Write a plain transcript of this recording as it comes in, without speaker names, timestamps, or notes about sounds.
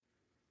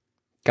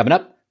Coming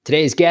up,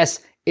 today's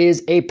guest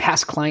is a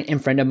past client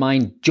and friend of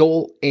mine,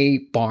 Joel A.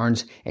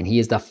 Barnes, and he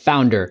is the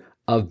founder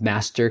of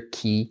Master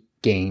Key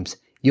Games.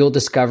 You'll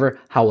discover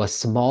how a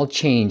small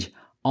change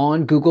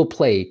on Google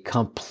Play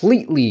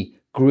completely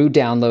grew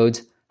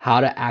downloads,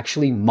 how to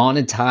actually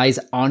monetize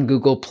on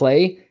Google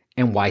Play,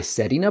 and why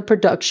setting a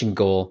production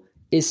goal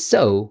is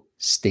so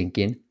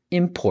stinking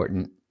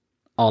important.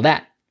 All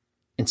that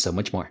and so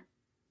much more.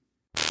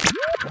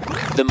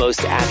 The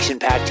most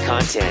action-packed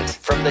content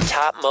from the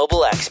top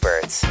mobile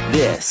experts.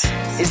 This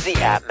is the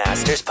App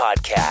Masters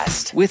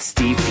Podcast with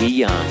Steve P.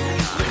 Young.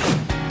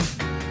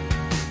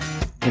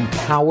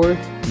 Empower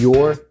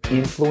your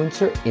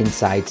influencer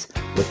insights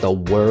with the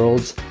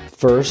world's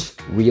first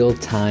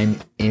real-time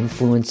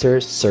influencer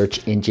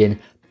search engine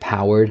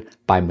powered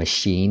by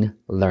machine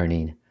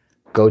learning.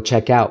 Go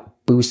check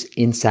out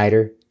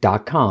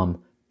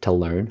boostinsider.com to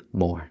learn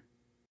more.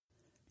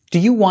 Do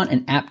you want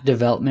an app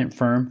development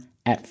firm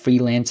at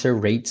freelancer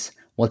rates?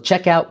 Well,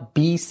 check out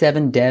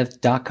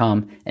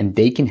b7dev.com and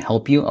they can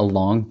help you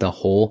along the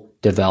whole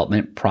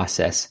development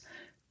process.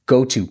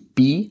 Go to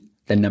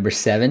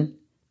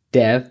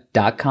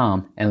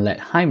b7dev.com and let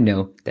Chaim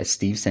know that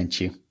Steve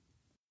sent you.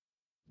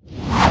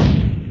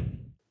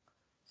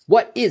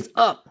 What is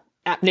up,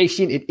 App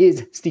Nation? It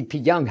is Steve P.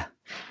 Young.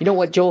 You know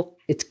what, Joel?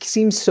 It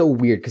seems so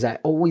weird because I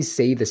always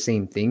say the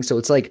same thing. So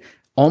it's like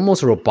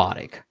almost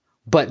robotic.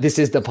 But this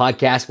is the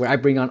podcast where I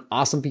bring on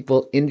awesome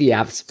people in the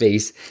app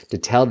space to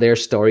tell their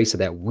story so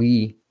that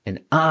we and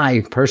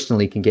I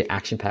personally can get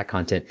action-packed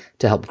content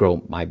to help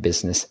grow my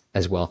business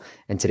as well.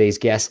 And today's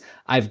guest,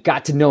 I've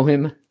got to know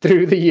him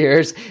through the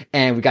years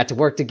and we got to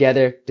work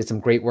together, did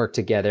some great work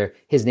together.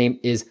 His name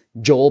is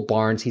Joel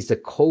Barnes. He's the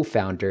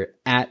co-founder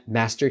at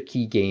Master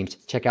Key Games.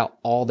 Check out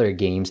all their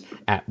games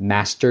at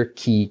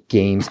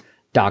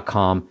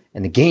masterkeygames.com.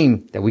 And the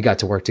game that we got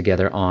to work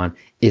together on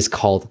is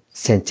called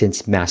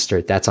Sentence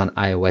Master. That's on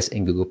iOS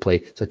and Google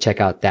Play. So check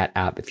out that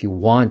app. If you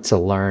want to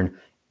learn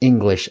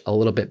English a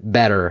little bit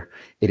better,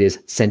 it is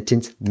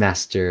Sentence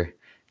Master.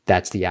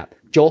 That's the app.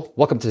 Joel,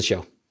 welcome to the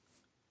show.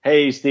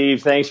 Hey,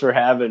 Steve. Thanks for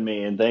having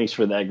me, and thanks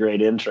for that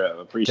great intro.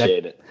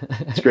 Appreciate it.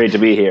 It's great to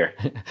be here.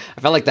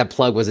 I felt like that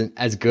plug wasn't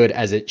as good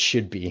as it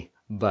should be,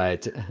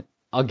 but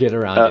I'll get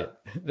around it.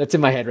 That's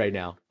in my head right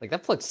now. Like,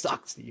 that plug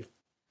sucks, Steve.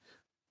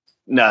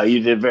 No, you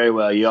did very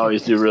well. You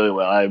always do really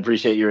well. I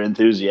appreciate your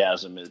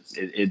enthusiasm.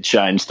 It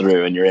shines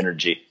through and your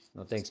energy.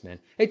 Oh, thanks, man.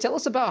 Hey, tell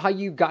us about how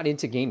you got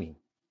into gaming.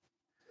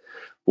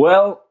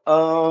 Well,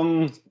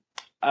 I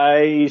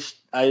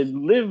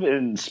live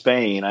in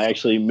Spain. I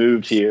actually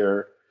moved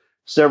here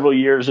several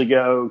years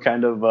ago,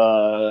 kind of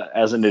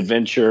as an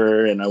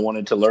adventure, and I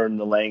wanted to learn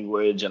the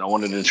language, and I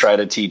wanted to try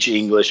to teach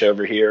English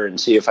over here and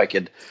see if I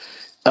could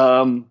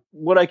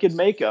what I could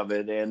make of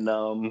it. And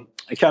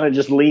I kind of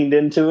just leaned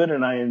into it,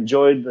 and I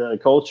enjoyed the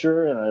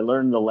culture, and I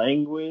learned the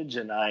language,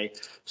 and I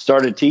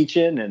started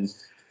teaching, and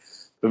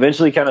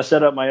eventually kind of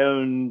set up my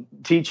own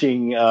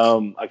teaching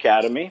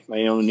academy,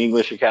 my own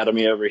English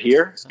academy over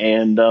here.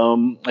 And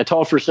I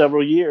taught for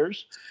several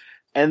years.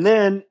 And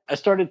then I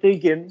started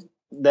thinking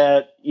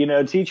that,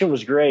 teaching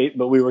was great,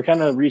 but we were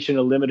kind of reaching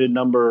a limited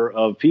number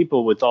of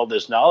people with all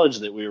this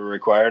knowledge that we were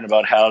requiring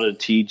about how to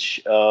teach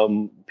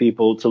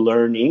people to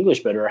learn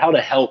English better, or how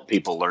to help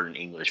people learn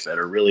English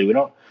better. Really, we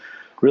don't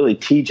really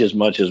teach as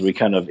much as we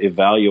kind of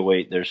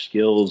evaluate their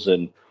skills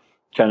and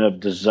kind of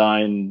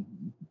design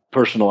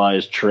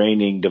personalized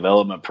training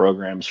development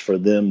programs for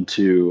them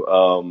to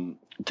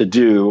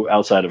do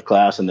outside of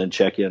class, and then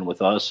check in with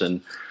us,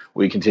 and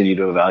we continue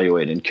to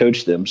evaluate and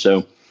coach them.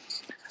 So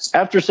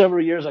after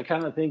several years, I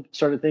kind of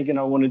started thinking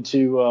I wanted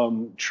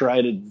to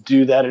try to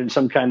do that in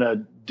some kind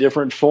of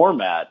different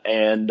format,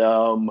 and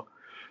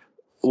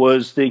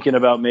was thinking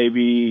about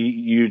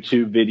maybe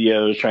YouTube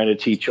videos, trying to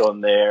teach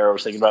on there. I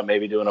was thinking about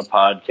maybe doing a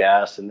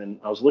podcast, and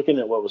then I was looking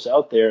at what was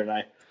out there, and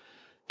I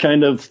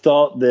kind of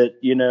thought that,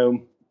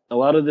 a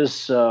lot of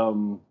this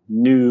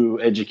new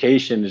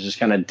education is just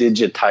kind of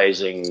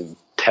digitizing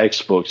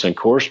textbooks and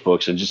course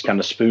books and just kind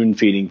of spoon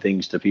feeding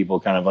things to people,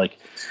 kind of like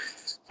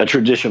a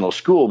traditional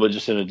school, but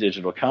just in a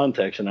digital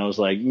context. And I was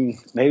like,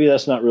 maybe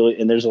that's not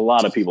really, and there's a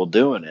lot of people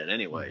doing it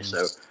anyway.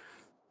 So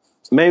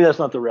maybe that's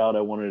not the route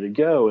I wanted to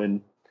go.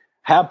 And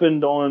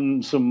happened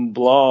on some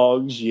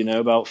blogs,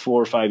 about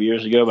 4 or 5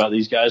 years ago, about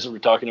these guys that were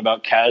talking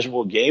about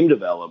casual game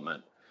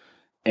development.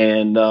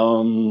 And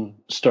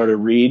started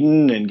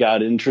reading and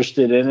got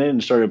interested in it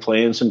and started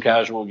playing some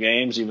casual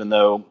games, even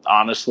though,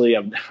 honestly,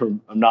 I'm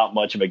not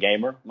much of a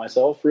gamer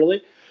myself,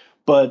 really.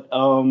 But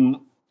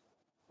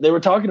they were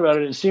talking about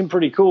it, and it seemed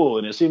pretty cool,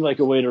 and it seemed like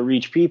a way to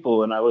reach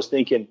people. And I was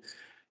thinking,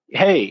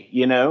 hey,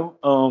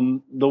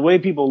 the way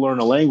people learn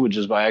a language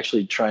is by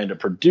actually trying to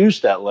produce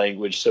that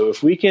language. So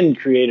if we can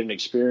create an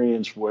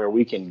experience where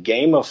we can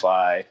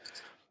gamify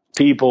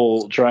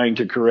people trying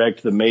to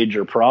correct the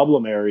major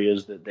problem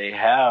areas that they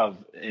have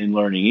in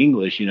learning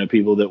English,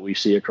 people that we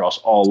see across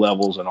all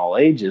levels and all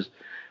ages,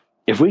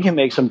 if we can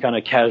make some kind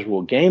of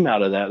casual game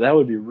out of that, that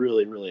would be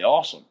really, really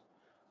awesome.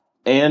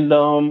 And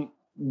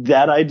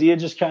that idea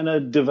just kind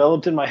of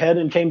developed in my head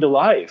and came to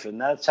life. And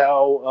that's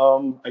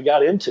how I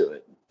got into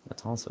it.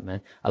 That's awesome,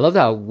 man. I love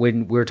how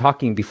when we were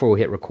talking before we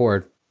hit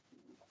record,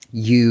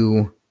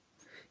 you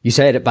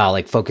said about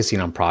like focusing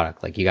on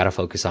product, like you got to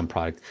focus on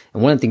product.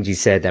 And one of the things you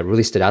said that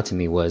really stood out to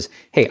me was,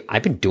 hey,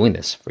 I've been doing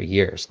this for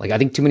years. Like I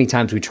think too many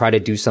times we try to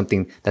do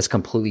something that's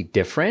completely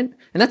different,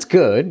 and that's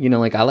good. You know,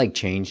 like I like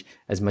change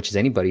as much as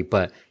anybody,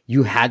 but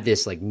you had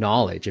this like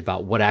knowledge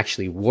about what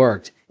actually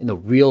worked in the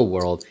real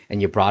world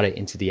and you brought it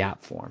into the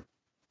app form.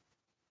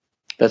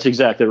 That's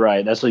exactly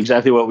right. That's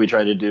exactly what we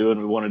tried to do.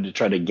 And we wanted to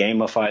try to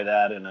gamify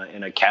that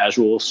in a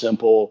casual,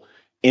 simple,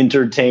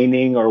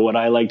 entertaining, or what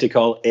I like to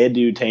call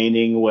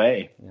edutaining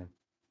way. Yeah,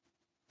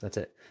 that's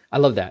it. I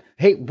love that.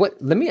 Hey,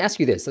 let me ask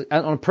you this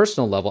on a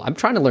personal level. I'm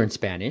trying to learn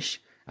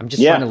Spanish. I'm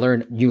just trying to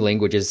learn new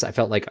languages. I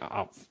felt like,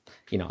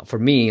 for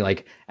me,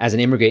 like as an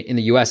immigrant in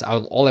the US,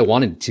 all I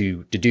wanted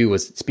to do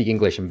was speak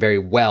English and very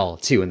well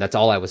too. And that's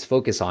all I was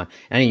focused on.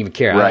 And I didn't even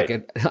care.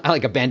 Right. I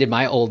abandoned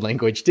my old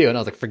language too. And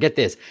I was like, forget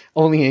this,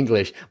 only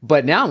English.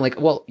 But now I'm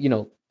like, well,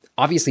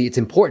 obviously it's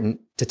important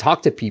to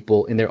talk to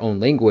people in their own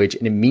language,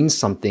 and it means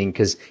something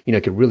because,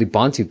 it could really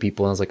bond to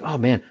people. And I was like, oh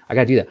man, I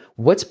got to do that.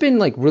 What's been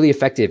like really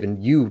effective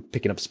in you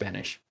picking up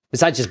Spanish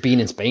besides just being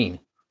in Spain?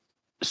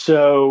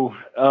 So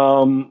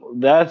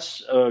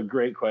that's a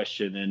great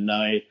question. And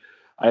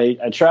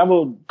I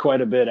traveled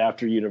quite a bit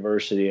after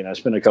university, and I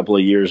spent a couple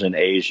of years in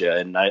Asia,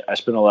 and I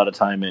spent a lot of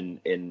time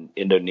in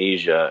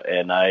Indonesia,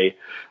 and I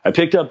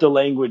picked up the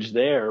language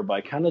there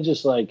by kind of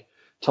just like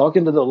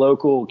talking to the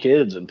local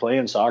kids and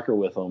playing soccer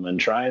with them and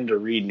trying to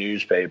read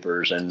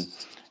newspapers. And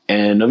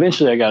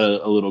eventually I got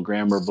a little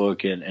grammar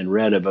book and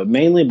read it, but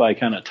mainly by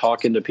kind of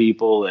talking to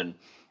people and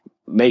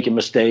making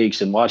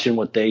mistakes and watching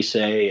what they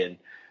say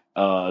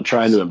and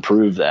trying to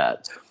improve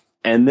that.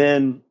 And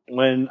then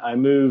when I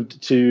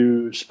moved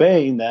to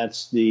Spain,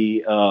 that's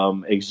the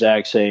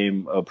exact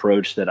same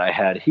approach that I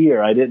had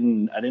here. I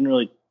didn't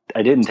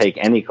take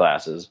any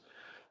classes.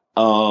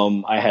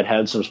 I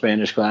had some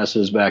Spanish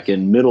classes back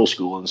in middle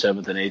school in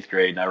 7th and 8th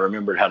grade, and I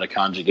remembered how to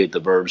conjugate the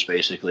verbs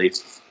basically.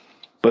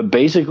 But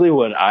basically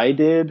what I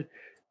did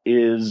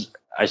is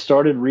I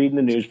started reading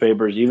the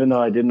newspapers, even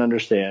though I didn't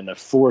understand. I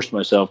forced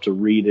myself to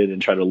read it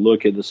and try to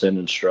look at the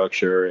sentence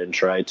structure and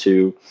try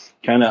to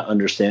kind of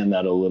understand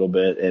that a little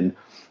bit. And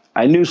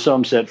I knew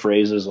some set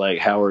phrases like,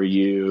 how are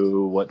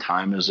you? What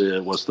time is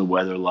it? What's the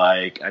weather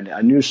like?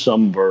 I knew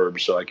some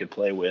verbs so I could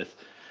play with.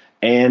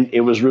 And it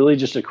was really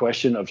just a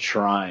question of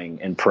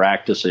trying and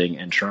practicing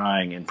and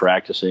trying and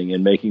practicing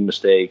and making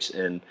mistakes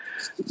and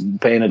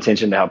paying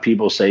attention to how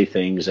people say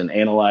things and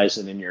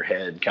analyzing in your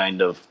head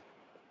kind of,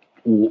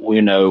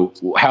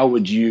 how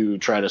would you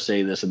try to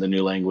say this in the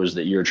new language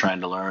that you're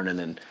trying to learn, and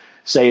then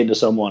say it to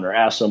someone or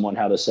ask someone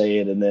how to say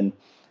it. And then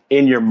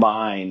in your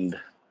mind,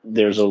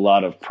 there's a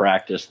lot of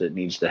practice that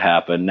needs to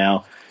happen.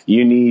 Now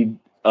you need,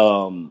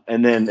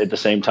 and then at the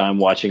same time,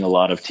 watching a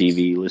lot of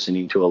TV,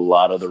 listening to a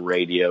lot of the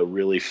radio,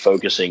 really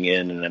focusing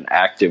in an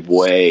active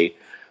way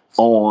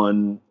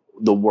on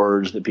the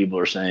words that people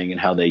are saying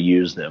and how they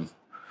use them.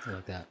 I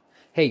like that.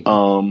 Hey,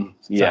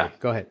 yeah, sorry,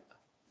 go ahead.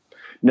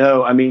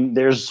 No, I mean,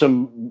 there's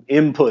some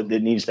input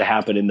that needs to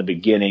happen in the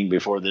beginning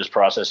before this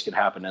process can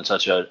happen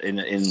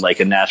in like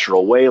a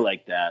natural way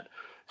like that.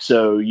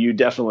 So you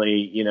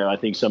definitely, I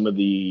think some of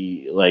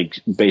the like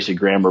basic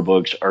grammar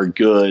books are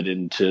good,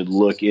 and to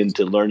look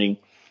into learning.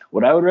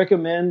 What I would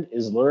recommend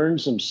is learn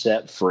some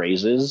set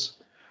phrases.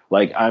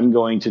 Like, I'm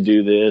going to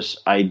do this.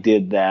 I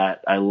did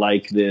that. I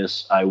like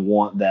this. I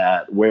want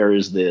that. Where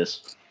is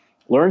this?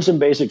 Learn some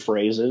basic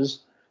phrases,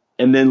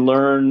 and then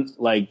learn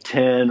like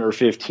 10 or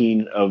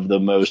 15 of the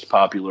most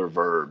popular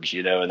verbs,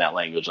 in that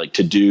language, like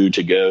to do,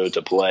 to go,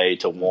 to play,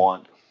 to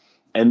want.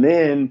 And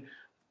then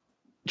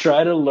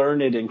try to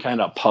learn it in kind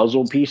of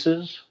puzzle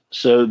pieces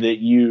so that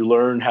you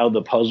learn how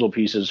the puzzle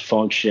pieces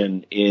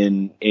function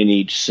in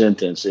each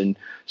sentence. And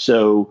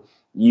so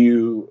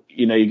you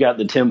got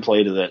the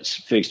template of that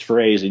fixed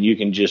phrase, and you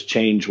can just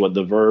change what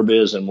the verb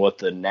is and what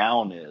the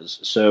noun is.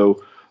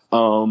 So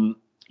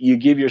you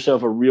give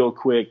yourself a real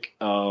quick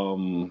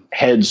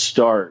head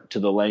start to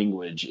the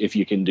language if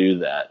you can do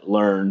that.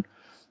 Learn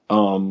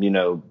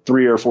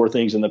 3 or 4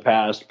 things in the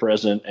past,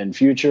 present, and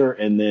future,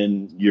 and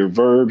then your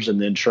verbs,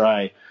 and then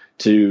try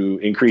to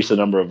increase the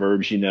number of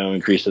verbs,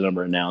 increase the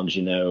number of nouns,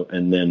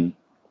 and then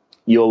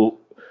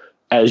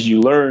as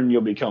you learn, you'll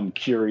become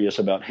curious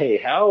about, hey,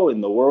 how in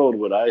the world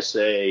would I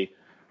say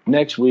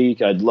next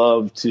week I'd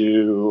love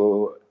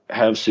to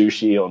have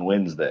sushi on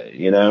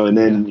Wednesday, and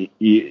then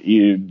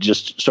you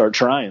just start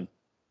trying.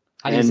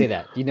 How do you say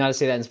that? You know how to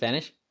say that in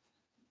Spanish?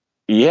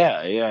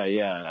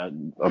 Yeah.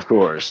 Of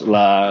course.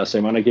 La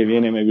semana que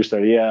viene me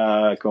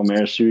gustaría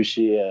comer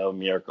sushi el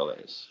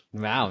miércoles.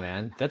 Wow,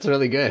 man. That's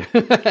really good.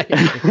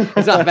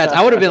 It's not fast.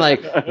 I would have been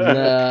like,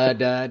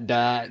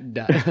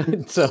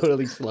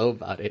 totally slow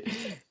about it.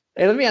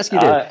 Hey, let me ask you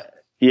this.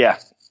 Yeah.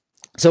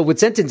 So with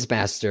Sentence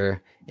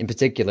Master in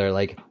particular,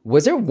 like,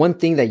 was there one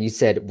thing that you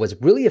said was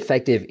really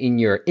effective in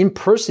your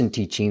in-person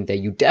teaching that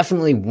you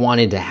definitely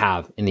wanted to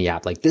have in the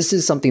app? Like, this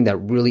is something that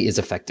really is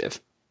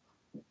effective.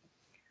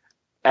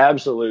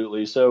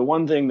 Absolutely. So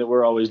one thing that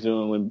we're always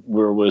doing when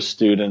we're with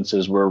students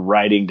is we're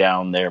writing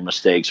down their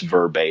mistakes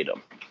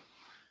verbatim.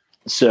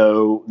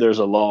 So there's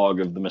a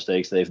log of the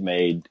mistakes they've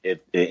made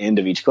at the end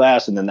of each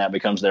class, and then that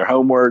becomes their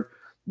homework.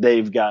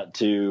 They've got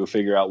to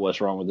figure out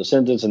what's wrong with the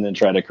sentence and then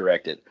try to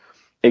correct it.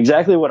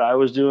 Exactly what I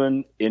was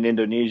doing in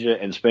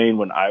Indonesia and Spain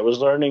when I was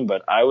learning,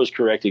 but I was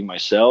correcting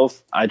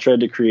myself. I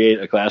tried to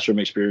create a classroom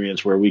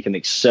experience where we can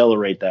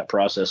accelerate that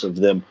process of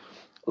them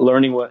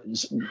learning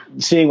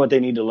seeing what they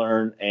need to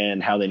learn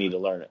and how they need to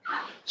learn it.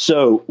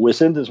 So with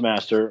Sentence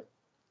Master,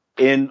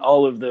 in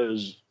all of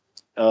those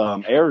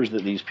errors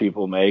that these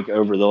people make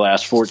over the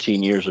last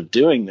 14 years of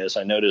doing this,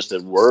 I noticed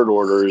that word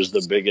order is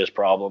the biggest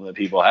problem that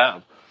people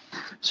have.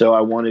 So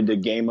I wanted to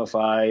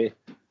gamify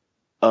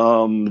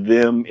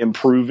them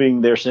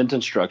improving their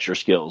sentence structure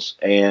skills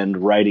and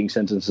writing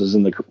sentences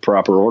in the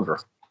proper order,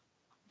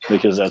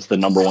 because that's the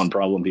number one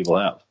problem people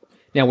have.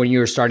 Now, when you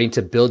were starting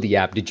to build the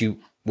app,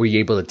 were you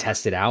able to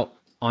test it out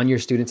on your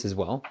students as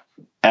well?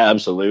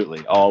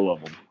 Absolutely. All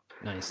of them.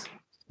 Nice.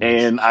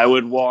 And I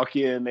would walk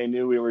in, they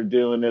knew we were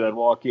doing it. I'd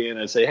walk in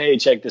and say, hey,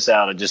 check this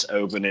out. I'd just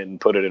open it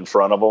and put it in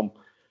front of them.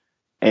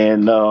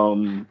 And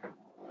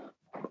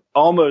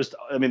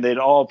they'd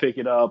all pick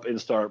it up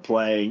and start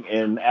playing.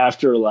 And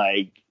after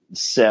like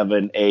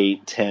 7,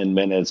 8, 10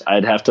 minutes,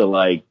 I'd have to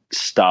like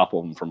stop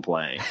them from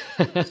playing.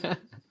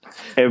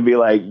 And be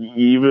like,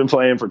 you've been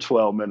playing for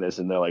 12 minutes.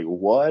 And they're like,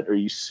 what? Are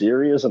you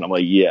serious? And I'm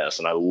like, yes.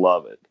 And I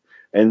love it.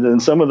 And then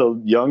some of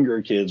the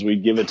younger kids,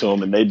 we'd give it to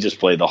them and they'd just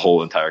play the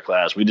whole entire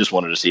class. We just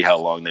wanted to see how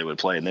long they would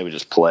play, and they would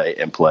just play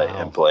and play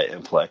and play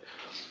and play.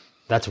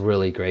 That's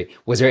really great.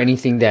 Was there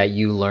anything that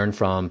you learned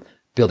from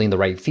building the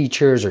right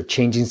features or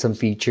changing some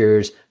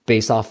features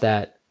based off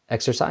that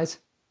exercise?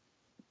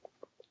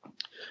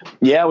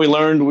 Yeah, we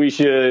learned we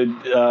should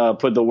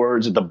put the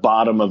words at the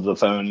bottom of the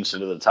phone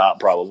instead of the top,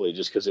 probably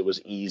just because it was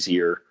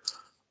easier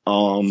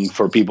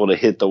for people to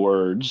hit the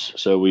words.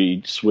 So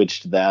we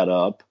switched that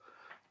up.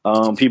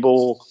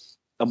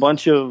 A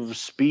bunch of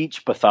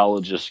speech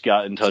pathologists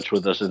got in touch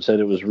with us and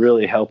said it was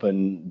really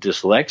helping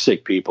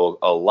dyslexic people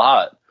a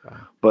lot. Wow.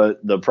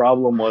 But the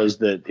problem was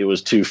that it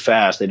was too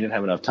fast. They didn't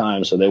have enough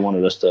time, so they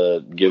wanted us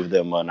to give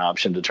them an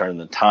option to turn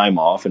the time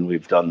off, and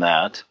we've done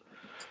that.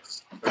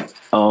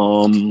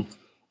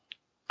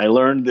 I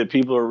learned that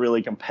people are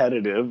really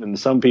competitive, and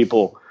some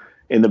people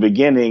in the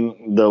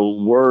beginning, the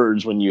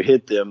words, when you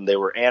hit them, they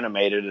were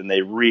animated and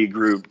they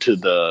regrouped to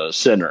the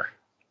center,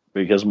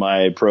 because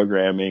my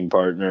programming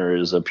partner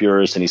is a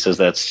purist and he says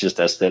that's just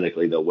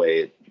aesthetically the way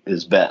it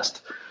is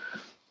best.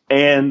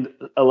 And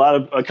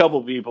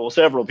several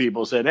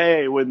people said,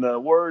 hey, when the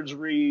words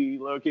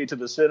relocate to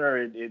the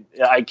center,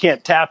 I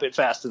can't tap it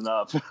fast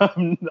enough.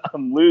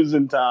 I'm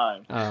losing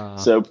time.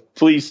 So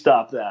please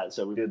stop that.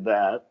 So we did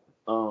that.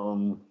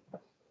 So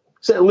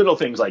little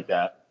things like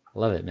that.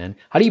 Love it, man.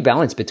 How do you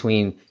balance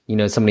between,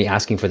 somebody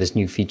asking for this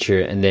new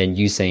feature and then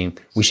you saying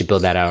we should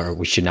build that out or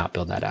we should not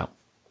build that out?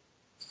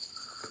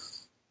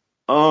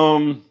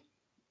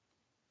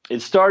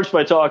 It starts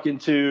by talking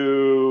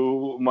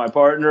to my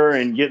partner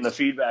and getting the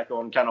feedback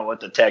on kind of what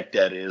the tech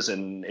debt is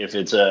and if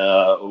it's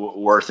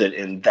worth it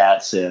in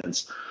that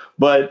sense.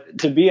 But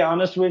to be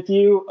honest with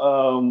you,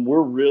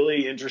 we're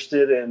really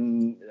interested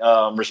in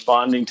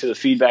responding to the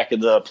feedback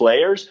of the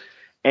players.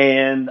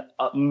 And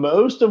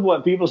most of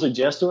what people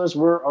suggest to us,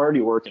 we're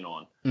already working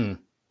on.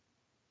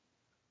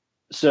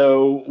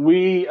 So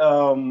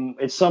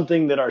it's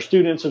something that our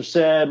students have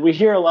said. We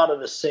hear a lot of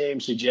the same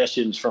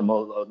suggestions from a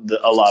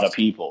lot of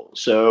people.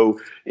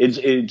 So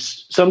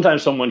it's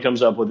sometimes someone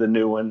comes up with a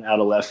new one out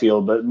of left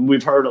field, but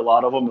we've heard a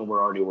lot of them and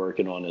we're already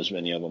working on as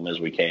many of them as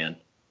we can.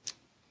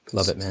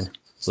 Love it, man.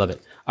 Love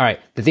it. All right.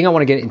 The thing I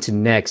want to get into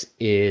next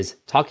is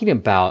talking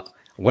about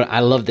what I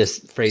love this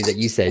phrase that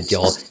you said,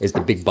 Joel, is the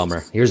big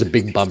bummer. Here's a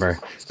big bummer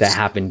that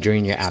happened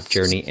during your app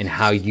journey and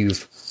how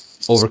you've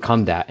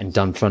overcome that and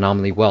done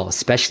phenomenally well,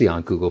 especially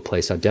on Google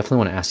Play. So I definitely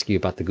want to ask you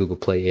about the Google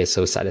Play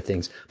ASO side of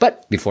things.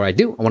 But before I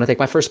do, I want to thank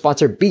my first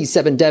sponsor,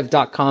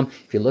 B7dev.com.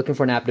 If you're looking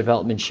for an app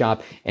development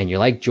shop and you're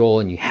like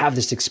Joel and you have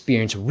this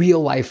experience, real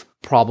life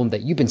problem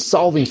that you've been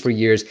solving for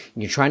years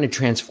and you're trying to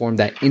transform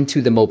that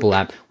into the mobile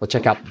app, well,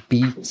 check out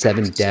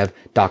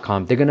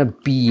B7dev.com. They're going to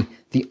be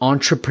the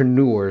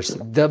entrepreneurs,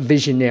 the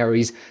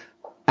visionaries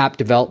app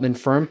development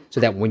firm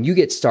so that when you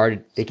get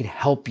started, they can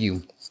help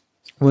you.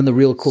 One of the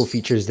real cool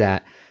features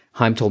that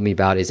Haim told me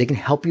about is they can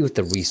help you with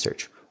the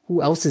research.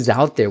 Who else is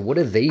out there? What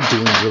are they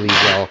doing really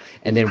well?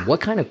 And then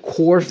what kind of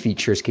core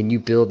features can you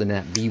build in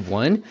that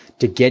V1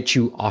 to get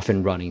you off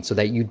and running so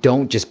that you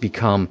don't just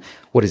become,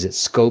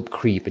 scope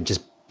creep and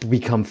just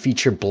become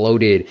feature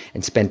bloated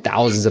and spend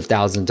thousands of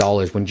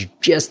dollars when you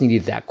just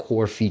needed that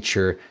core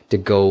feature to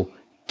go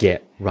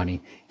get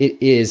running.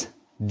 It is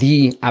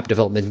the app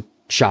development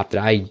shop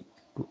that I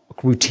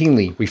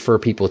routinely refer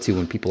people to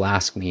when people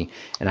ask me,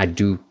 and I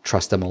do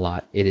trust them a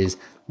lot. It is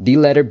the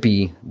letter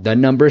B, the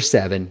number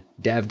 7,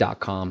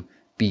 dev.com,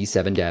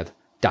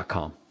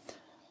 b7dev.com. All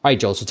right,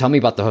 Joel. So tell me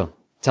about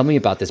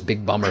this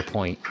big bummer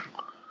point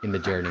in the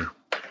journey.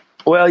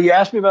 Well, you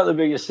asked me about the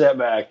biggest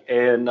setback,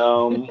 and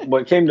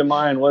what came to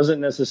mind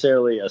wasn't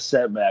necessarily a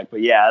setback,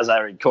 but yeah, as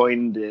I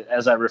coined it,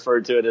 as I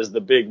referred to it as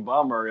the big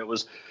bummer, it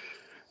was,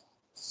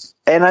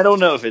 and I don't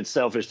know if it's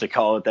selfish to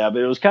call it that,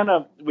 but it was kind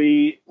of,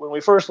 when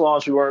we first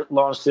launched, we were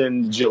launched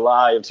in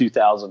July of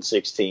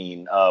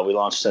 2016. We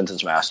launched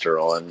Sentence Master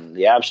on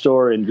the App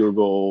Store and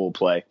Google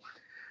Play.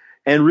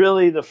 And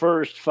really, the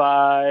first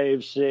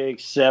 5,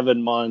 6,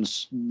 7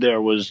 months,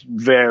 there was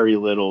very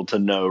little to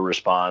no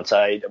response.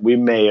 We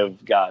may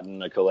have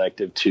gotten a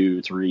collective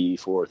 2, 3,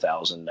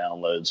 4,000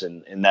 downloads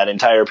in that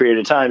entire period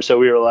of time. So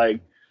we were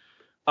like,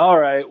 all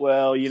right,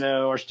 well,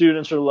 our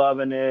students are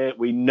loving it.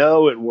 We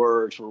know it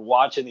works. We're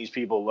watching these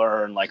people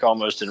learn like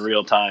almost in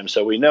real time.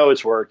 So we know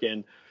it's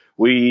working.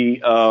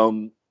 We,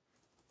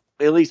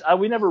 at least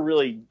we never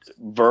really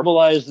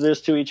verbalized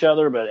this to each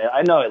other, but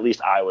I know at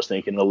least I was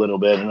thinking a little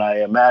bit, and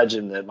I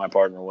imagine that my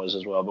partner was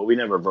as well, but we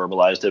never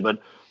verbalized it.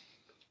 But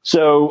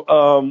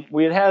so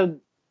we had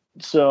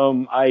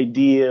some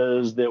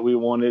ideas that we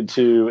wanted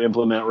to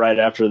implement right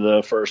after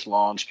the first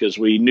launch, because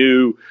we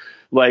knew,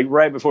 like,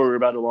 right before we were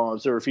about to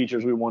launch, there were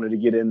features we wanted to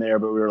get in there,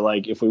 but we were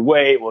like, if we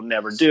wait, we'll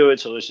never do it.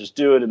 So let's just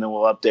do it, and then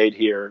we'll update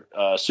here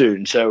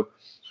soon. So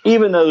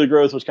even though the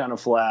growth was kind of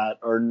flat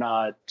or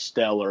not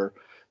stellar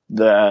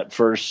that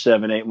first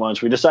 7, 8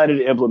 months, we decided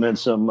to implement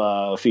some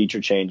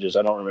feature changes.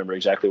 I don't remember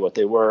exactly what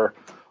they were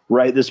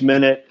right this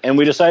minute. And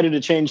we decided to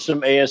change some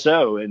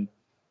ASO. And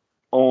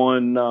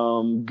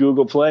on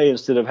Google Play,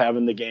 instead of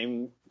having the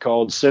game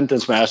called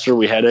Sentence Master,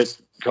 we had it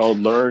called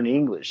Learn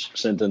English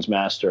Sentence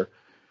Master.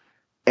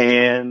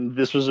 And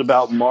this was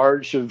about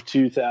March of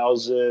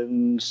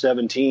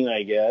 2017,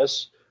 I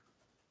guess.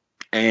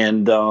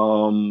 And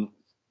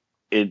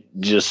it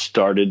just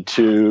started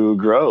to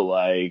grow,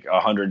 like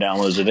 100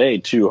 downloads a day,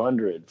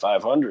 200,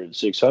 500,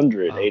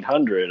 600,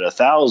 800,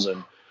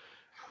 1,000.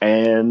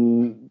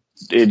 And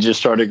it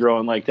just started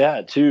growing like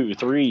that, 2,000,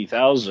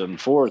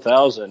 3,000,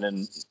 4,000,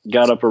 and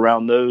got up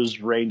around those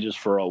ranges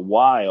for a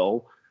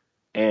while.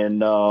 And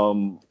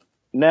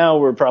now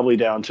we're probably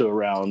down to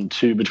around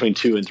between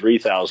 2,000 and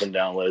 3,000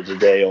 downloads a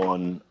day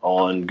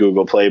on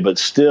Google Play, but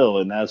still,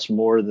 and that's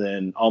more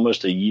than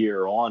almost a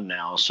year on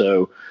now.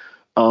 So,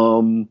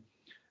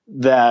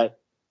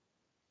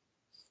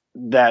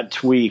 that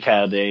tweak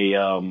had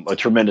a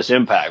tremendous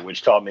impact,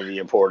 which taught me the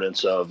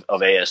importance of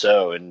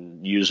ASO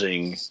and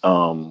using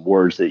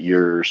words that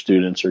your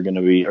students are going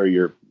to be, or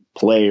your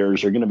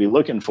players are going to be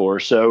looking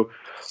for. So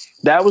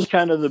that was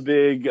kind of the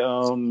big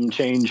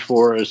change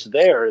for us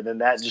there. And then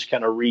that just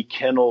kind of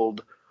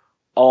rekindled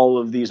all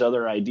of these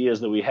other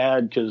ideas that we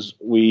had, because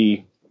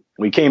we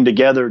came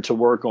together to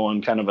work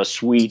on kind of a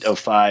suite of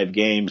 5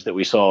 games that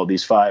we saw,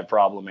 these 5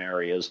 problem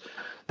areas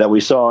that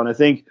we saw. And I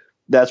think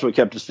that's what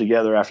kept us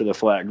together after the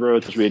flat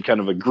growth, was we had kind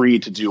of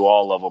agreed to do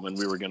all of them and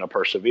we were going to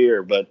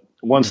persevere. But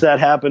once that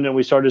happened and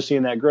we started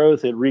seeing that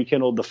growth, it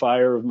rekindled the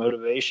fire of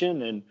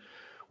motivation, and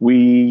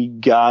we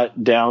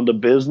got down to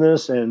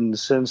business. And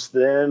since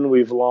then,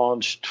 we've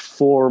launched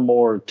 4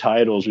 more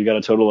titles. We got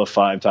a total of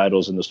 5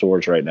 titles in the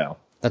stores right now.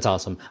 That's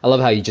awesome. I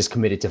love how you just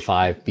committed to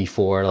 5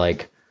 before,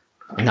 like,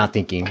 not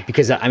thinking,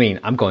 because I mean,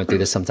 I'm going through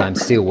this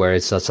sometimes too, where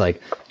it's just like,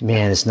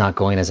 man, it's not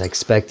going as I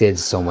expected.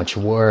 So much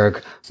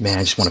work, man,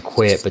 I just want to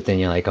quit. But then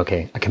you're like,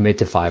 okay, I commit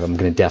to 5. I'm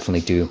going to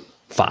definitely do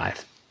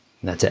 5.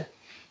 And that's it.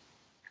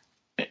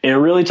 It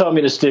really taught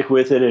me to stick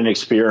with it and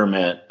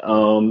experiment.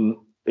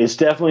 It's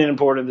definitely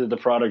important that the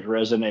product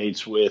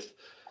resonates with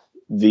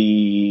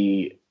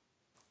the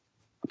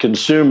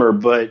consumer,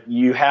 but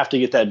you have to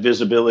get that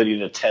visibility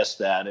to test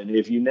that. And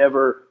if you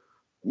never,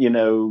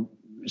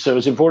 so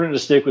it's important to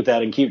stick with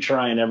that and keep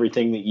trying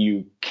everything that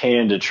you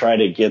can to try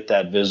to get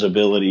that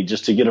visibility,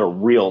 just to get a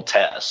real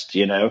test,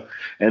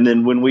 And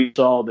then when we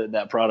saw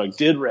that product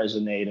did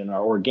resonate, and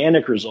our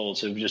organic results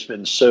have just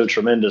been so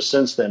tremendous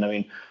since then. I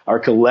mean, our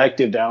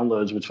collective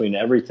downloads between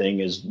everything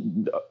is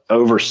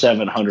over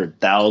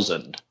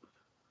 700,000.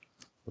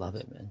 Love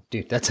it, man.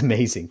 Dude, that's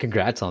amazing.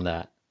 Congrats on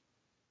that.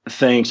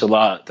 Thanks a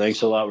lot.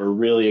 We're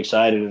really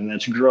excited, and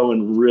that's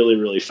growing really,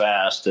 really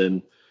fast.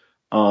 And,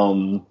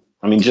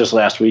 I mean, just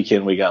last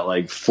weekend we got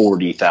like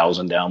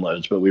 40,000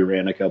 downloads, but we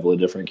ran a couple of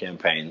different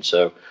campaigns.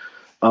 So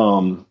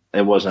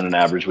it wasn't an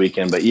average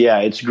weekend. But yeah,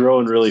 it's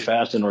growing really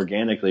fast and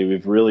organically.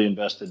 We've really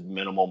invested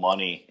minimal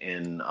money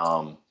in,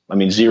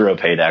 zero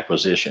paid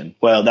acquisition.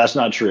 Well, that's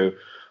not true.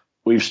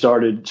 We've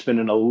started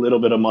spending a little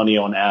bit of money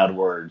on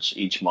AdWords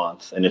each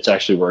month, and it's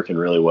actually working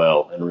really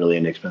well and really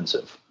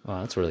inexpensive. Oh,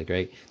 that's really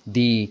great.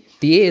 The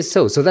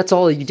ASO, so that's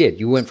all you did.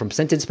 You went from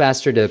Sentence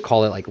Master to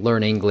call it like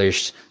Learn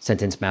English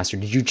Sentence Master.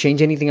 Did you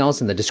change anything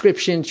else in the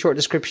description, short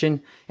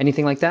description,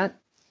 anything like that?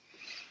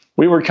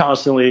 We were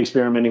constantly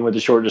experimenting with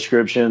the short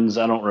descriptions.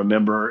 I don't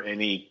remember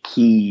any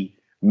key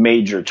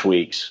major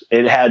tweaks.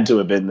 It had to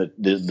have been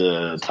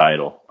the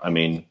title. I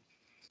mean,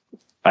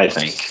 I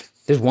think.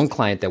 There's one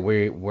client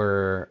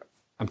that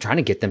I'm trying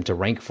to get them to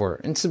rank for,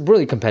 and it's a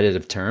really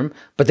competitive term,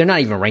 but they're not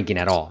even ranking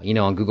at all.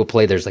 On Google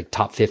Play, there's like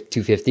top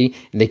 250,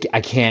 and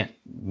I can't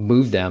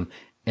move them.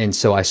 And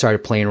so I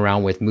started playing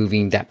around with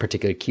moving that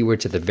particular keyword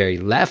to the very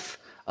left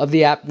of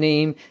the app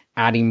name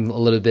adding a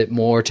little bit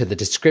more to the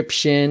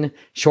description,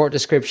 short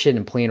description,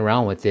 and playing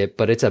around with it.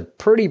 But it's a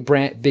pretty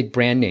big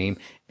brand name,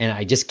 and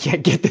I just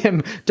can't get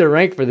them to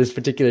rank for this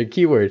particular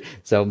keyword.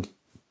 So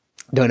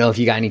don't know if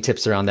you got any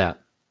tips around that.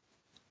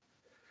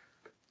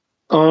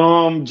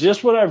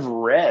 Just what I've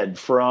read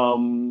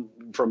from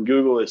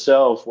Google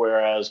itself,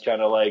 whereas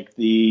kind of like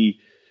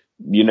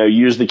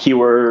use the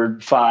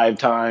keyword 5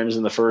 times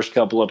in the first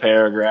couple of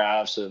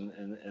paragraphs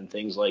and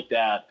things like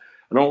that.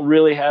 I don't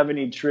really have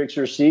any tricks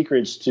or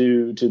secrets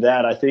to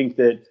that. I think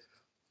that,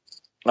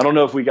 I don't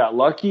know if we got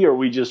lucky or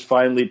we just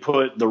finally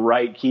put the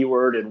right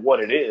keyword in what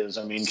it is.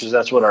 I mean, because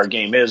that's what our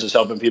game is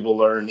helping people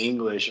learn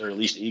English, or at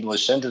least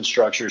English sentence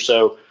structure.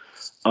 So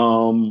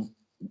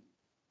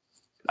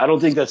I don't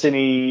think that's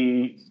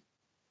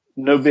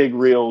no big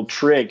real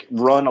trick.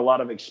 Run a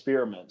lot of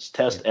experiments,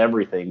 test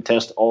everything,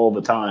 test all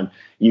the time.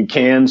 You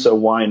can, so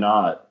why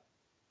not?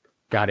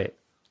 Got it.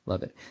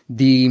 Love it.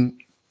 The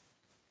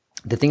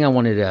thing I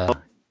wanted to,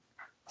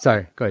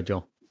 sorry, go ahead,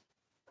 Joel.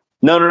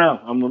 No.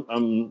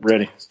 I'm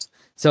ready.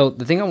 So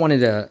the thing I wanted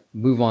to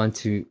move on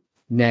to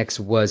next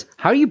was,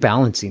 how are you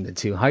balancing the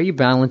two? How are you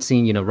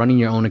balancing, running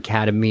your own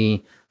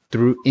academy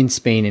in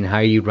Spain, and how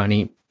are you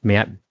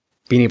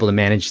being able to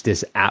manage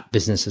this app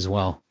business as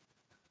well?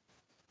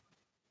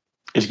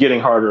 It's getting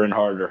harder and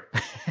harder.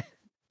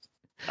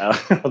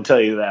 I'll tell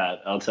you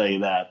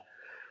that.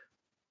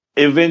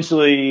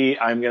 Eventually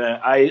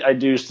I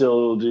do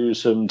still do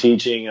some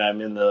teaching. I'm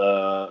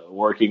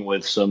working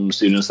with some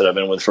students that I've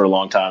been with for a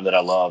long time that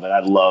I love. And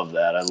I love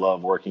that. I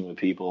love working with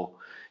people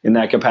in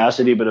that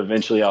capacity, but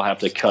eventually I'll have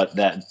to cut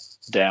that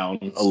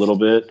down a little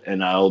bit,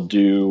 and I'll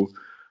do,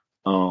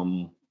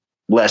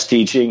 less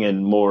teaching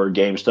and more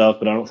game stuff,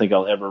 but I don't think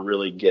I'll ever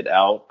really get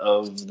out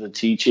of the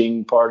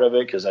teaching part of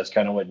it, because that's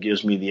kind of what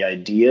gives me the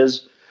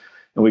ideas.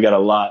 And we got a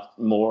lot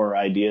more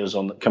ideas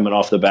coming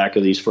off the back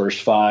of these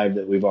first 5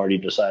 that we've already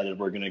decided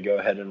we're going to go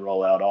ahead and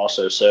roll out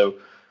also. So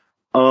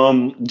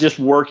just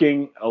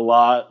working a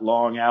lot,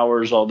 long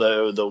hours,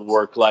 although the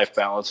work-life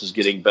balance is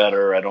getting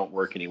better. I don't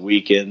work any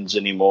weekends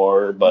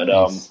anymore, but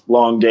nice.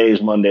 Long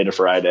days, Monday to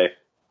Friday.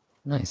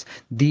 Nice.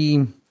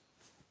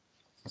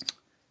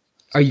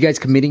 Are you guys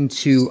committing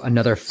to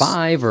another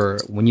 5, or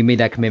when you made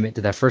that commitment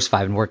to that first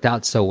 5 and worked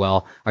out so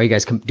well, are you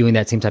guys doing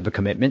that same type of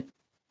commitment?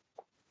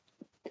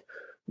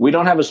 We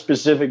don't have a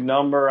specific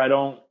number.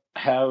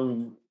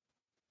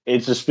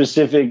 It's a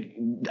specific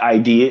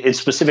idea. It's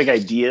specific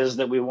ideas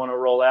that we want to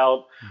roll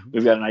out. Mm-hmm.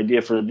 We've got an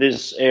idea for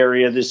this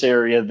area,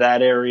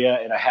 that area,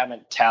 and I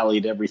haven't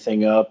tallied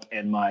everything up.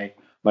 And my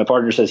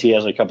partner says he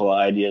has a couple of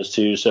ideas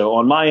too. So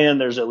on my end,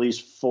 there's at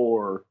least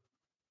 4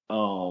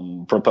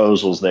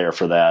 proposals there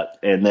for that,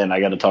 and then I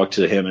got to talk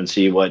to him and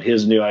see what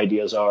his new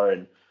ideas are,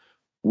 and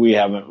we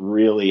haven't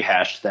really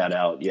hashed that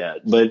out yet.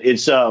 But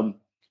it's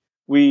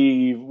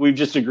we've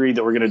just agreed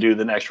that we're going to do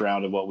the next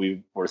round of what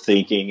we were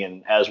thinking,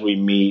 and as we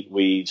meet,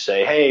 we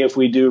say, hey, if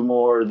we do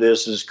more,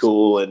 this is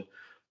cool. And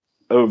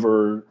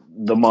over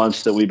the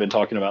months that we've been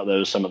talking about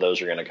those, some of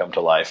those are going to come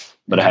to life,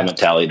 but I haven't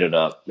tallied it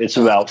up. It's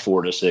about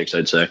 4 to 6,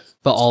 I'd say.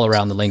 But all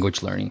around the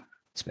language learning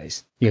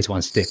space, you guys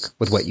want to stick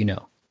with what you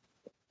know.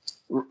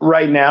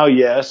 Right now,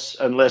 yes,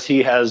 unless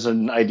he has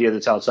an idea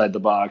that's outside the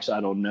box.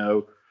 I don't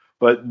know.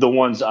 But the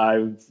ones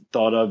I've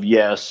thought of,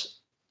 yes.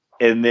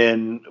 And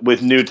then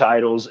with new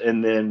titles,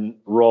 and then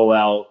roll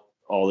out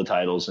all the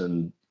titles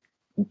in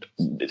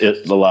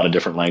a lot of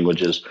different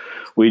languages.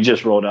 We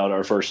just rolled out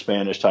our first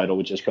Spanish title,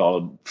 which is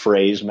called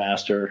Phrase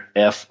Master,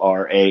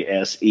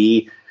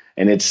 Frase.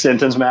 And it's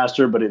Sentence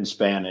Master, but in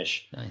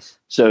Spanish. Nice.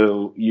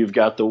 So you've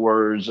got the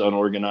words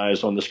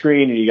unorganized on the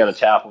screen, and you got to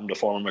tap them to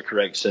form a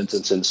correct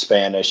sentence in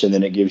Spanish, and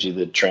then it gives you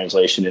the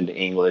translation into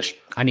English.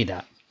 I need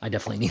that. I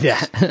definitely need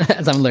that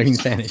as I'm learning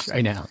Spanish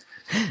right now.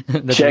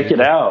 Check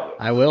it out.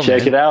 I will.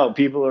 Check it out.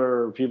 People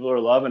are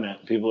loving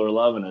it. People are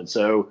loving it.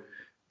 So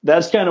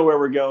that's kind of where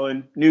we're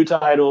going. New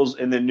titles,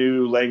 and then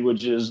new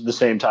languages, the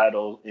same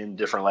title in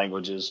different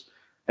languages.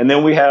 And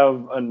then we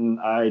have an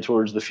eye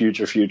towards the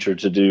future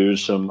to do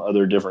some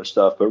other different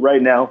stuff. But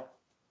right now,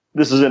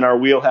 this is in our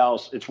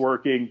wheelhouse. It's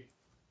working.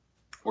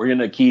 We're going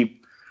to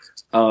keep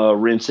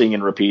rinsing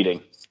and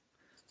repeating.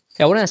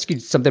 Yeah, I want to ask you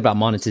something about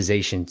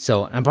monetization.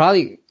 So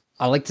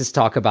I like to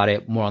talk about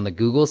it more on the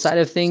Google side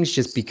of things,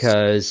 just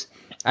because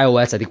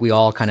iOS, I think we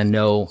all kind of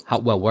know how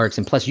well it works.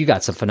 And plus, you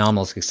got some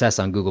phenomenal success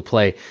on Google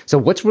Play. So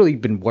what's really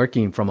been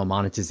working from a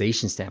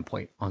monetization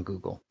standpoint on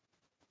Google?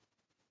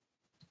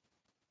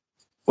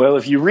 Well,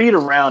 if you read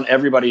around,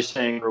 everybody's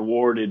saying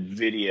rewarded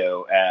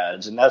video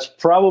ads, and that's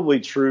probably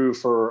true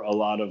for a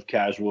lot of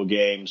casual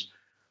games.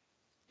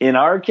 In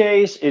our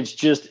case, it's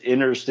just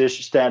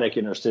static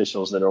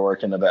interstitials that are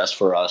working the best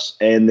for us,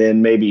 and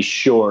then maybe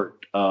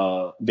short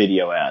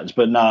video ads,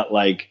 but not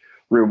like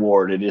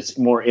rewarded. It's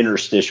more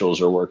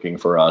interstitials are working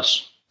for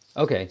us.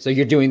 Okay, so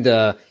you're doing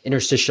the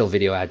interstitial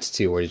video ads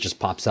too, where it just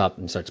pops up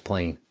and starts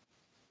playing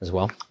as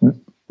well?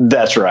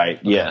 That's right,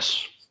 okay.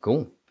 Yes.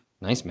 Cool.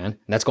 Nice, man. And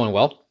that's going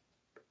well?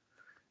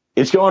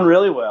 It's going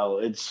really well.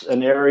 It's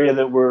an area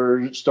that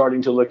we're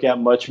starting to look at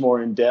much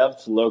more in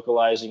depth,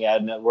 localizing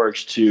ad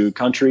networks to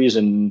countries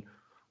and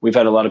We've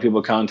had a lot of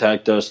people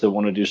contact us that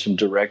want to do some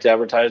direct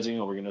advertising,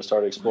 and we're going to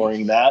start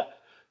exploring that.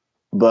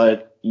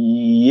 But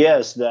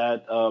yes,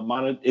 that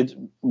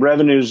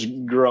revenue's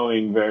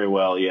growing very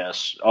well.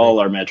 Yes, all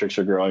our metrics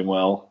are growing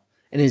well.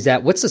 And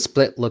what's the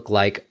split look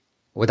like,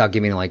 without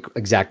giving like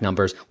exact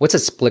numbers? What's a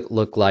split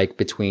look like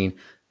between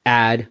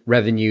ad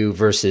revenue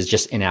versus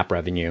just in-app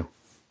revenue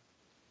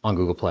on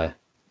Google Play?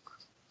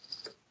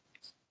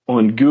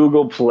 On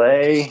Google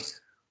Play,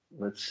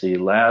 let's see,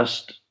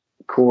 last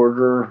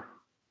quarter,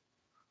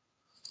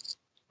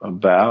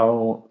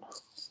 about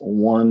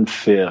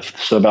 1/5.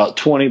 So about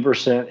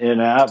 20% in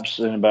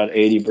apps and about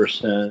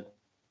 80%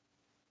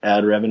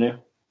 ad revenue.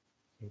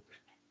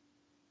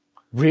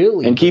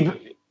 Really? And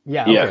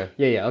yeah. Okay.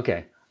 Yeah.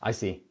 Okay. I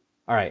see.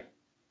 All right.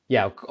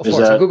 Yeah, of course.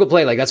 On Google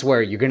Play, like that's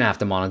where you're gonna have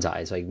to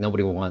monetize. Like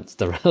nobody wants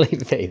to really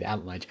pay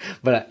that much.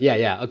 But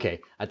yeah. Okay.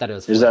 I thought it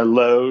was. Is that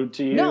low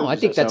to you? No, I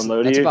think that's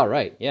about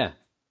right. Yeah.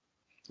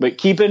 But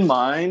keep in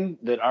mind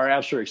that our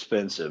apps are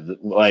expensive.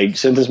 Like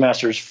Synthesis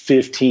Master is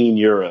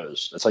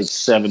 €15. That's like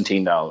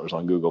 $17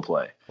 on Google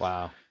Play.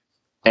 Wow.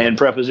 And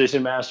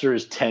Preposition Master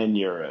is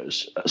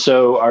 €10.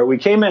 So we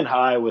came in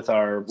high with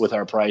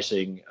our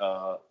pricing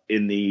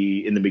in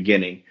the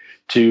beginning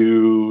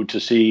to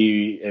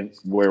see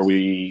where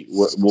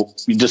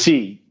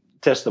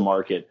test the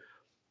market.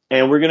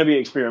 And we're going to be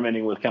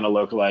experimenting with kind of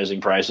localizing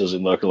prices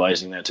and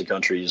localizing that to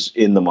countries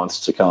in the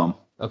months to come.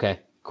 Okay,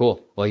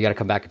 cool. Well, you got to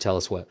come back and tell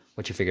us what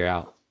you figure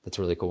out. That's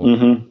really cool.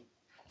 Mm-hmm.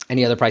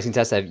 Any other pricing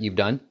tests that you've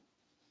done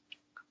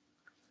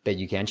that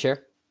you can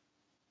share?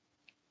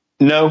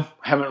 No,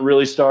 haven't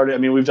really started. I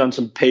mean, we've done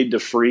some paid to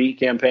free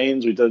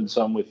campaigns. We've done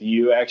some with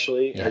you,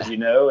 actually, as you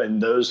know,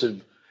 and those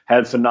have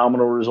had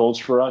phenomenal results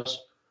for us.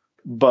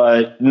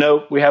 But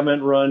no, we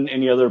haven't run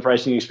any other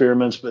pricing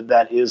experiments, but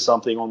that is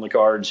something on the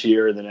cards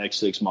here in the next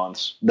 6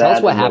 months. Tell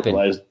us what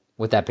happened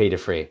with that pay to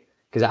free.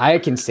 Because I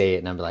can say it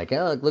and I'm like,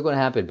 oh, look what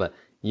happened. But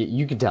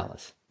you can tell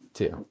us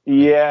too.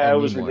 Yeah, it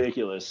was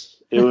ridiculous.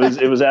 It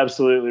was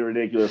absolutely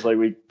ridiculous. Like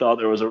we thought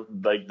there was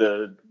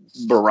the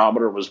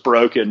barometer was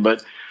broken.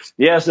 But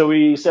yeah, so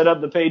we set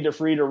up the paid to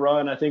free to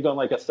run, I think on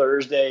like a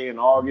Thursday in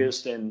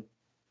August, and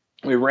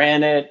we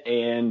ran it,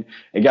 and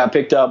it got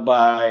picked up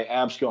by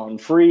Apps Gone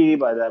Free,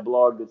 by that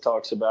blog that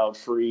talks about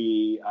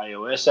free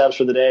iOS apps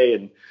for the day.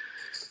 And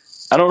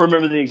I don't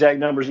remember the exact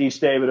numbers each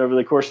day, but over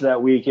the course of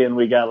that weekend,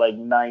 we got like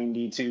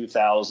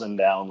 92,000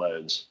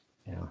 downloads.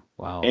 Yeah.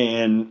 Wow.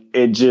 And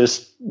it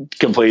just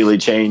completely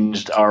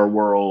changed our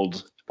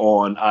world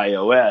on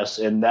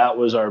iOS. And that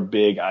was our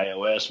big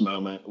iOS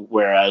moment,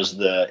 whereas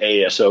the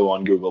ASO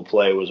on Google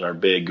Play was our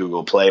big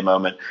Google Play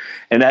moment.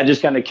 And that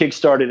just kind of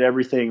kickstarted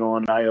everything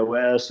on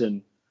iOS.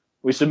 And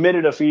we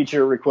submitted a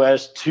feature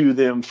request to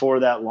them for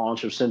that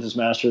launch of Synthesis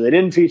Master. They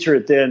didn't feature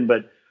it then,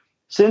 but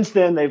since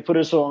then, they've put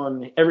us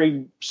on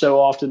every so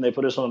often. They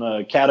put us on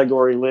a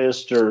category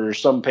list or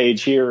some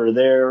page here or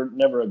there.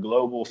 Never a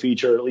global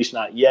feature, at least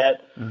not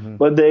yet. Mm-hmm.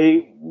 But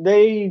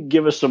they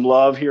give us some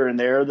love here and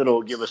there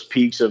that'll give us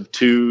peaks of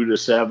 2 to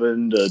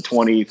 7 to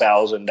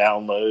 20,000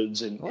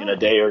 downloads in a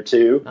day or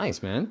two.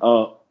 Nice, man.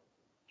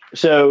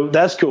 So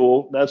that's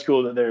cool. That's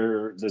cool that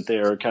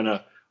they're kind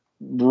of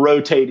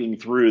rotating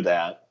through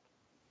that.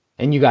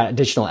 And you got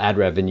additional ad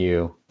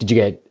revenue. Did you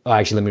get,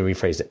 actually, let me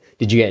rephrase it.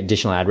 Did you get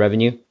additional ad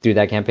revenue through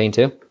that campaign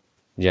too?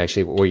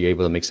 Were you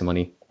able to make some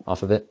money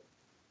off of it?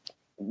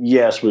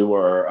 Yes, we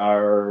were.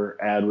 Our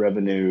ad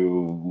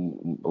revenue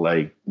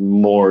like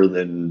more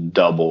than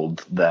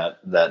doubled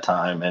that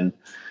time. And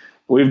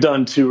we've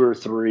done 2 or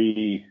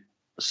 3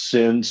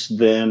 since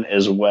then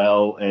as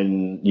well.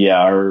 And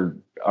yeah, our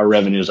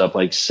revenue is up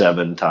like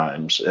 7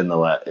 times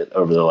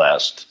over the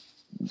last,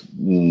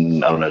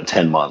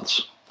 10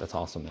 months. That's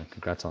awesome, man.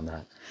 Congrats on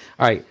that.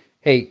 All right.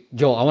 Hey,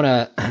 Joel, I want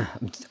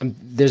to,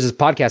 there's this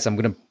podcast. I'm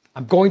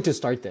going to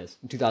start this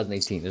in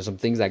 2018. There's some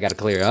things I got to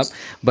clear up,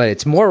 but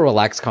it's more a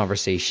relaxed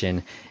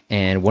conversation.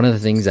 And one of the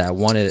things that I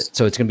wanted,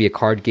 so it's going to be a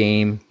card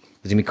game.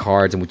 There's going to be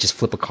cards, and we just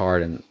flip a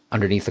card, and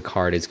underneath the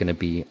card is going to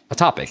be a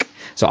topic.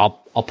 So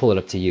I'll pull it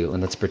up to you,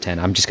 and let's pretend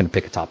I'm just going to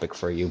pick a topic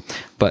for you.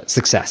 But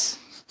success.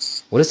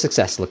 What does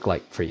success look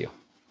like for you?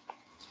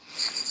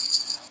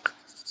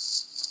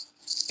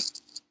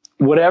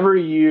 Whatever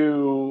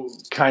you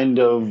kind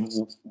of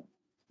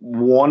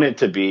want it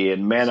to be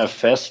and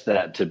manifest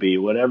that to be,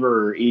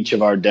 whatever each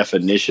of our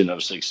definition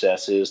of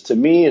success is, to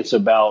me, it's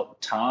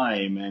about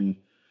time and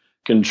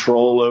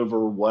control over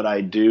what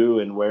I do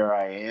and where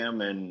I am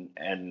and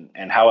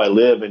how I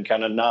live, and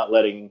kind of not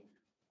letting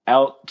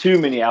out too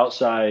many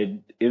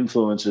outside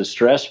influences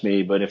stress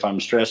me. But if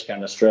I'm stressed,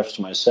 kind of stress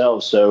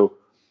myself. So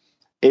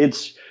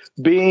it's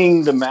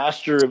being the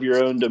master of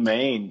your own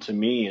domain, to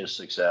me, is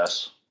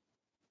success.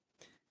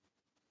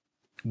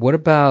 What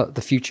about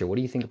the future? What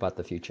do you think about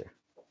the future?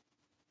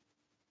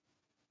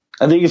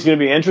 I think it's going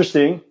to be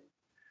interesting.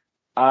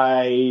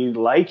 I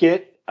like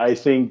it. I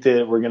think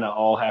that we're going to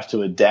all have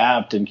to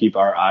adapt and keep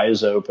our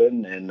eyes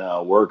open and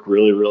work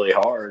really, really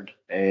hard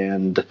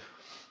and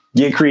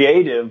get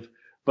creative.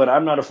 But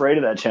I'm not afraid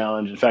of that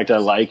challenge. In fact, I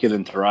like it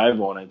and thrive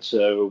on it.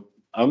 So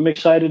I'm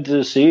excited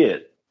to see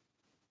it.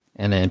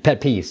 And then pet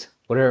peeves.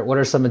 What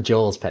are some of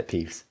Joel's pet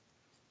peeves?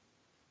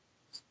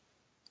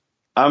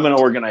 I'm an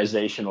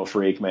organizational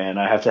freak, man.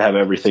 I have to have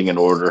everything in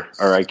order,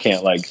 or I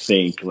can't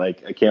think.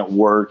 Like, I can't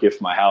work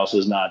if my house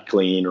is not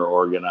clean or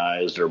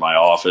organized, or my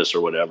office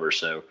or whatever.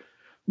 So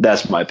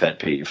that's my pet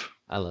peeve.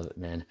 I love it,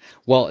 man.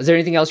 Well, is there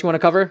anything else you want to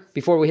cover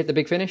before we hit the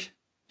big finish,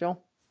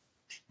 Joel?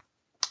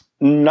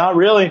 Not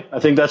really. I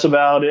think that's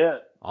about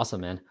it.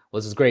 Awesome, man. Well,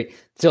 this is great.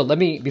 So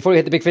before we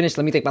hit the big finish,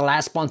 let me thank my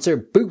last sponsor,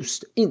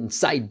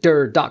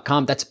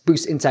 boostinsider.com. That's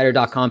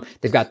boostinsider.com.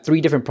 They've got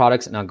 3 different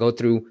products, and I'll go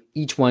through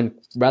each one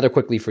rather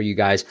quickly for you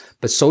guys.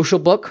 But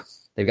SocialBook,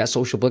 they've got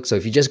SocialBook. So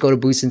if you just go to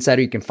Boost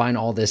Insider, you can find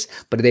all this.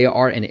 But they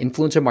are an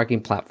influencer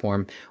marketing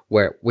platform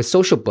where with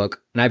SocialBook,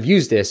 and I've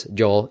used this,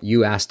 Joel,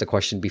 you asked the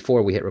question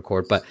before we hit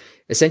record, but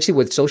essentially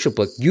with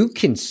SocialBook,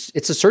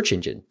 it's a search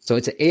engine. So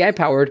it's an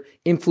AI-powered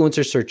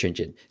influencer search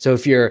engine. So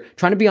if you're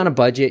trying to be on a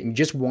budget and you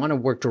just want to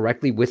work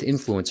directly with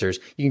influencers,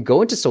 you can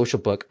go into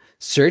SocialBook,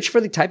 search for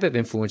the type of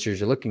influencers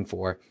you're looking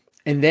for,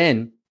 and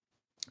then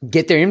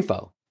get their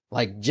info.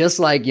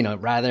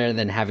 Rather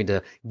than having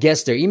to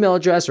guess their email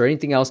address or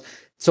anything else,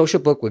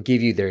 SocialBook will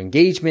give you their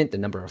engagement, the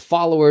number of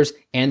followers,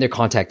 and their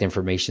contact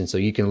information. So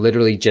you can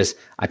literally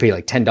I pay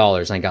like $10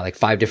 and I got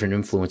 5 different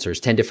influencers,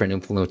 10 different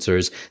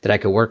influencers that I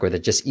could work with. I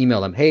just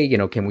email them, hey,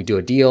 can we do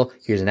a deal?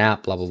 Here's an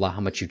app, blah, blah, blah,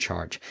 how much you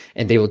charge.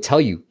 And they will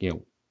tell you,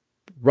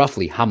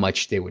 roughly how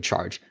much they would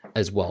charge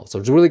as well. So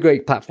it's a really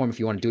great platform if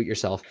you want to do it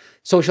yourself.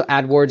 Social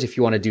AdWords, if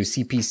you want to do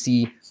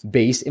CPC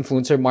based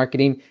influencer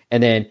marketing.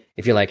 And then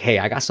if you're like, hey,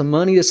 I got some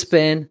money to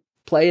spend,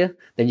 playa,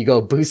 then you go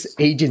Boost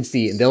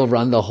Agency and they'll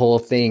run the whole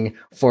thing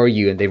for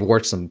you. And they've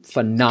worked some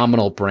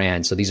phenomenal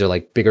brands. So these are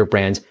bigger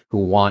brands who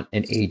want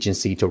an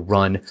agency to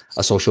run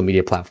a social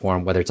media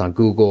platform, whether it's on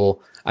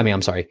YouTube,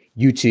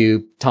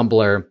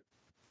 Tumblr,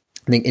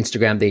 I think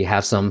Instagram, they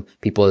have some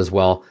people as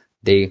well.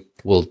 They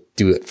will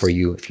do it for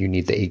you if you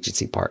need the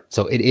agency part.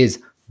 So it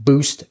is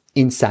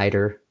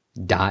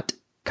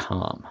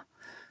boostinsider.com.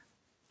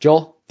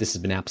 Joel, this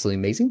has been absolutely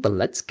amazing, but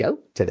let's go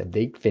to the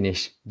big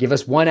finish. Give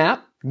us one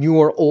app, new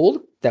or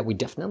old, that we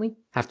definitely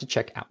have to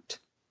check out.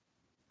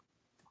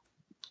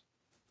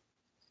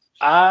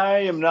 I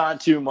am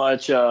not too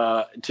much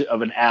of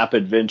an app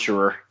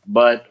adventurer,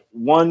 but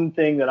one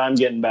thing that I'm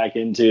getting back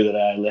into that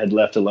I had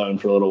left alone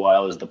for a little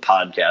while is the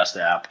podcast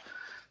app.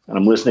 And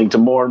I'm listening to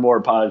more and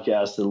more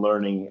podcasts and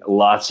learning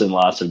lots and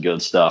lots of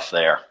good stuff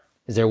there.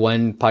 Is there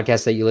one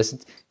podcast that you listen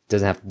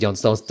to?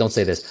 Don't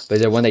say this, but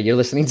is there one that you're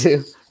listening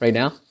to right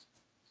now?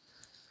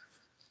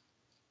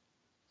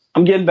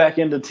 I'm getting back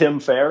into Tim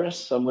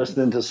Ferriss. I'm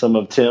listening to some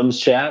of Tim's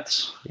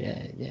chats.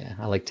 Yeah.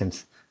 I like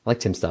Tim's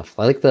stuff.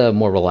 I like the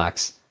more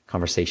relaxed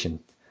conversation.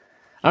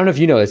 I don't know if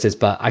you notice this,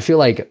 but I feel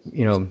like,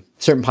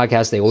 certain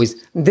podcasts,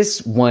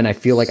 this one, I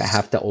feel like I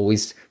have to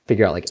always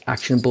figure out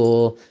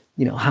actionable,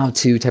 how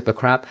to type of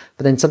crap.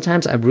 But then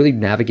sometimes I really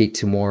navigate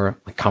to more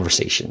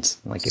conversations.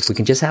 If we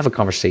can just have a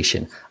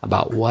conversation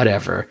about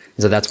whatever.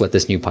 And so that's what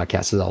this new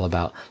podcast is all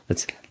about.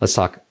 Let's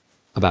talk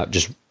about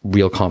just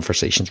real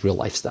conversations, real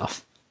life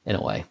stuff in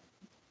a way.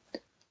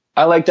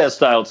 I like that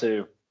style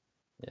too.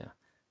 Yeah.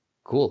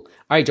 Cool.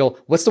 All right, Joel,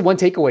 what's the one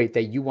takeaway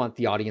that you want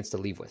the audience to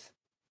leave with?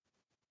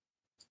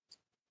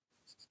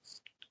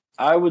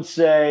 I would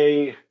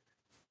say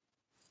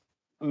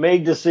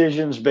make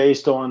decisions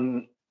based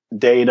on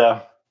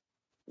data,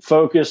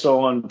 focus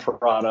on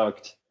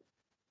product,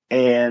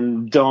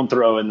 and don't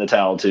throw in the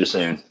towel too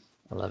soon.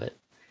 I love it.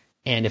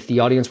 And if the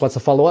audience wants to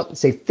follow up,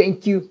 say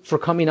thank you for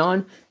coming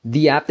on.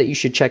 The app that you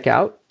should check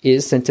out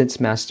is Sentence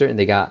Master, and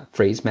they got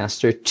Phrase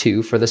Master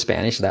 2 for the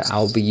Spanish that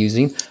I'll be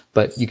using.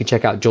 But you can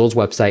check out Joel's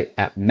website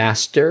at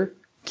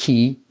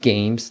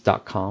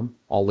masterkeygames.com,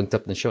 all linked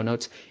up in the show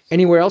notes.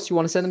 Anywhere else you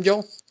want to send them,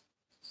 Joel?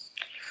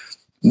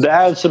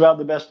 That's about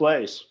the best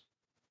place.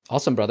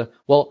 Awesome, brother.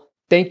 Well,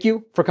 thank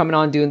you for coming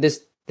on doing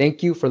this.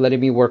 Thank you for letting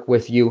me work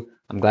with you.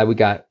 I'm glad we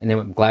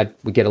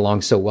get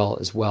along so well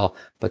as well.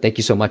 But thank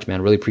you so much,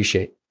 man. Really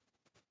appreciate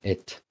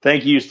it.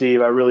 Thank you,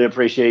 Steve. I really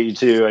appreciate you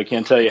too. I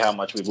can't tell you how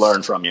much we've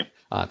learned from you.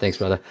 Thanks,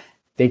 brother.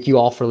 Thank you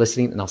all for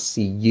listening, and I'll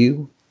see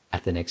you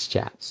at the next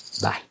chat.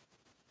 Bye.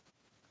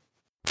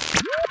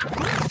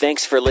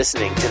 Thanks for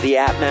listening to the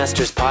App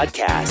Masters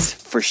podcast.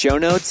 For show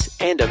notes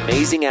and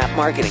amazing app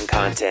marketing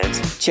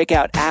content, check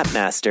out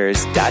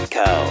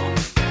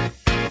appmasters.co.